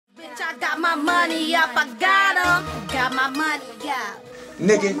I got my money up, I got my money up.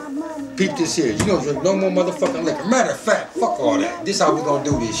 Nigga, peep this here. You don't drink no more motherfucking liquor. Matter of fact, fuck all that. This how we gonna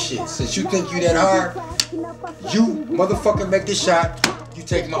do this shit. Since you think you that hard, you motherfucking make this shot, you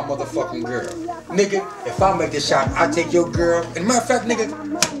take my motherfucking girl. Nigga, if I make this shot, I take your girl. And matter of fact, nigga,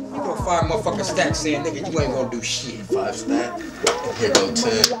 you gonna 5 motherfucking stacks saying, nigga, you ain't gonna do shit. 5 stacks. Here go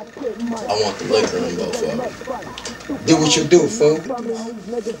 10. I want the liquor and go for it. Do what you do, fool.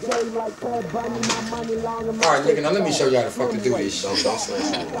 Alright, nigga, now let me show you how the fuck to do this shit.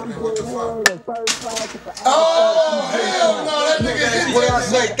 Oh, hell no, that nigga is what I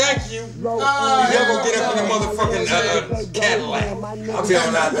say, thank you. You never get up in the motherfucking Cadillac. I'm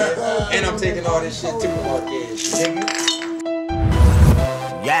feeling out there. And I'm taking all this shit to my cash, nigga.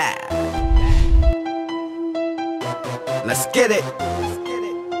 Yeah. Let's get it.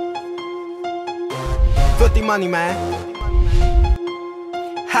 Philthy money, man.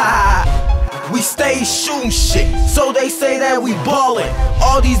 Ha! We stay shooting shit, so they say that we ballin'.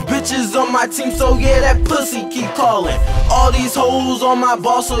 All these bitches on my team, so yeah, that pussy keep calling. All these hoes on my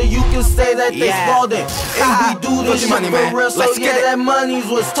ball, so you can say that they spalding. And we do this shit money, for real, so yeah, that money's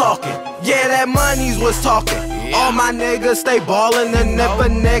what's talking. Yeah, that money's what's talking. All my niggas stay ballin', and if a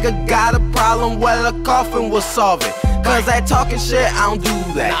nigga got a problem, well, a coffin will solve it. Cause that talking shit, I don't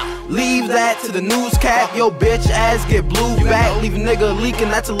do that. Leave that to the news cap. Yo, bitch ass get blue back. Leave a nigga leaking,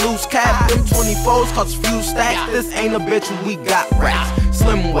 that's a loose cap. Them 24s cost a few stacks. This ain't a bitch, we got racks.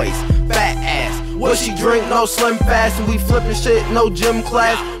 Slim waist, fat ass. What she drink? No Slim Fast. And we flipping shit, no gym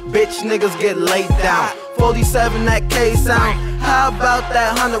class. Bitch niggas get laid down. 47, that K sound. How about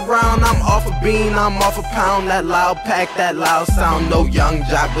that 100 round? I'm off a bean, I'm off a pound. That loud pack, that loud sound. No young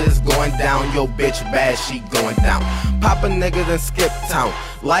jobber is going down. Yo, bitch bad, she going down. Pop a nigga, then skip town.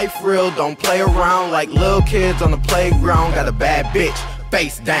 Life real, don't play around like little kids on the playground. Got a bad bitch,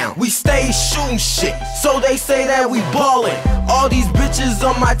 face down. We stay shooting shit, so they say that we ballin'. All these bitches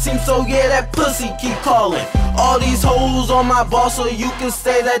on my team, so yeah, that pussy keep calling. All these hoes on my ball, so you can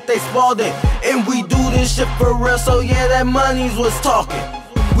say that they spalding. And we do this shit for real, so yeah, that money's what's talking.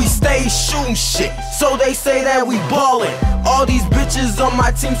 We stay shooting shit, so they say that we ballin'. All these bitches on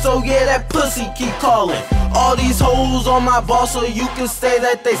my team, so yeah, that pussy keep calling. All these hoes on my ball, so you can say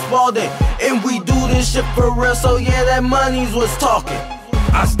that they spalding. And we do this shit for real, so yeah, that money's what's talking.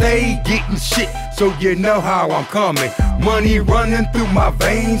 I stay getting shit, so you know how I'm coming. Money running through my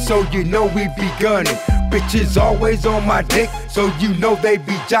veins, so you know we be gunning. Bitches always on my dick, so you know they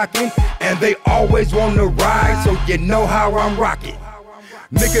be jocking. And they always wanna ride, so you know how I'm rocking.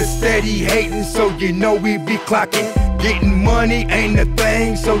 Niggas steady hating, so you know we be clocking. Getting money ain't a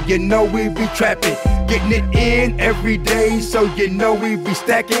thing, so you know we be trapping. Getting it in every day, so you know we be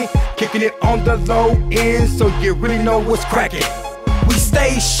stacking. Kicking it on the low end, so you really know what's cracking. We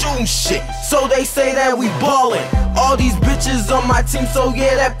stay shooting shit, so they say that we ballin'. All these bitches on my team, so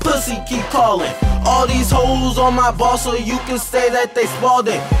yeah, that pussy keep calling. All these hoes on my ball, so you can say that they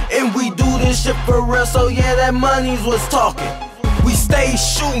spalding. And we do this shit for real, so yeah, that money's what's talking. We stay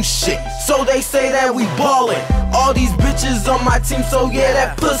shooting shit, so they say that we ballin'. All these bitches on my team, so yeah,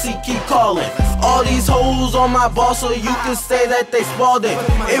 that pussy keep calling. All these hoes on my ball, so you can say that they spalding.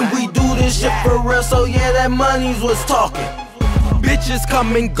 And we do this shit for real, so yeah, that money's what's talking. Bitches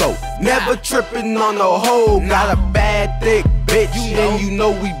come and go, never tripping on the hoe. Got a bad thick bitch, then you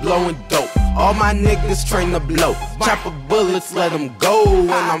know we blowing dope. All my niggas train to blow, chopper bullets, let them go. When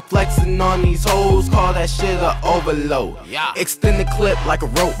I'm flexing on these hoes, call that shit a overload. Extend the clip like a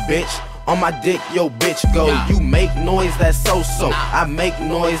rope, bitch. On my dick, yo bitch go. You make noise, that's so-so. I make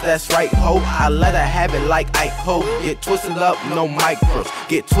noise, that's right, ho. I let her have it like Ike ho. Get twisted up, no micros.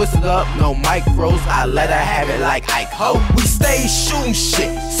 Get twisted up, no micros. I let her have it like Ike ho. We stay shooting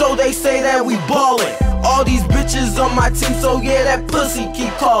shit, so they say that we ballin'. All these bitches on my team, so yeah, that pussy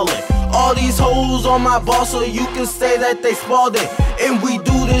keep calling. All these hoes on my ball, so you can say that they spalding. And we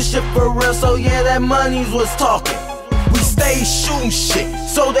do this shit for real, so yeah, that money's what's talking. We stay shooting shit,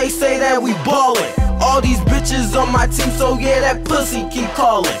 so they say that we ballin'. All these bitches on my team, so yeah, that pussy keep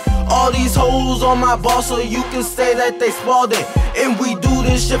calling. All these hoes on my ball, so you can say that they spalding. And we do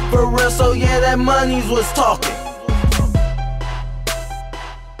this shit for real, so yeah, that money's what's talking.